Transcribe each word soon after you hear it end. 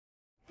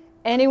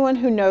Anyone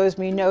who knows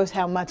me knows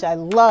how much I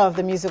love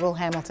the musical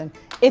Hamilton.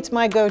 It's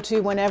my go-to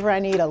whenever I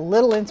need a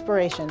little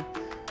inspiration.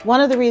 One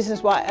of the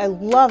reasons why I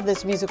love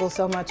this musical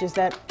so much is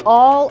that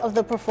all of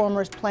the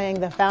performers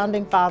playing the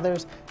founding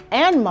fathers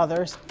and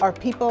mothers are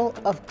people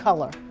of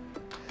color.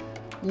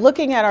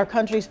 Looking at our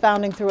country's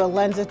founding through a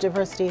lens of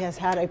diversity has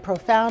had a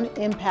profound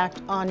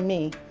impact on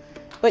me.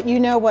 But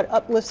you know what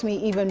uplifts me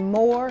even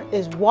more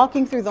is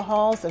walking through the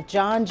halls of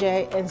John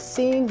Jay and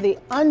seeing the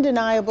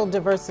undeniable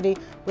diversity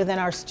within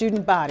our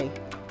student body.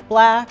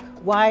 Black,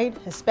 white,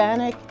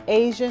 Hispanic,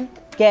 Asian,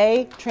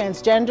 gay,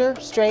 transgender,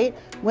 straight,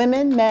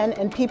 women, men,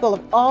 and people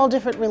of all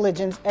different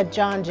religions at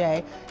John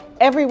Jay.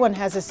 Everyone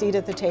has a seat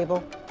at the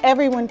table,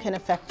 everyone can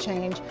affect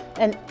change,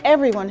 and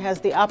everyone has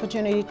the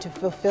opportunity to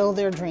fulfill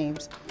their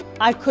dreams.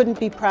 I couldn't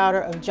be prouder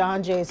of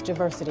John Jay's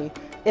diversity.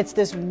 It's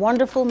this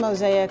wonderful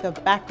mosaic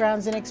of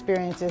backgrounds and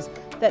experiences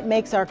that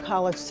makes our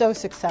college so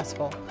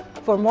successful.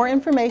 For more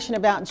information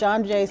about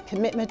John Jay's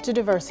commitment to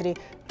diversity,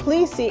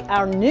 please see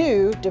our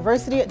new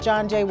Diversity at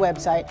John Jay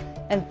website,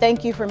 and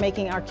thank you for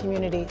making our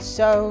community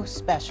so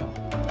special.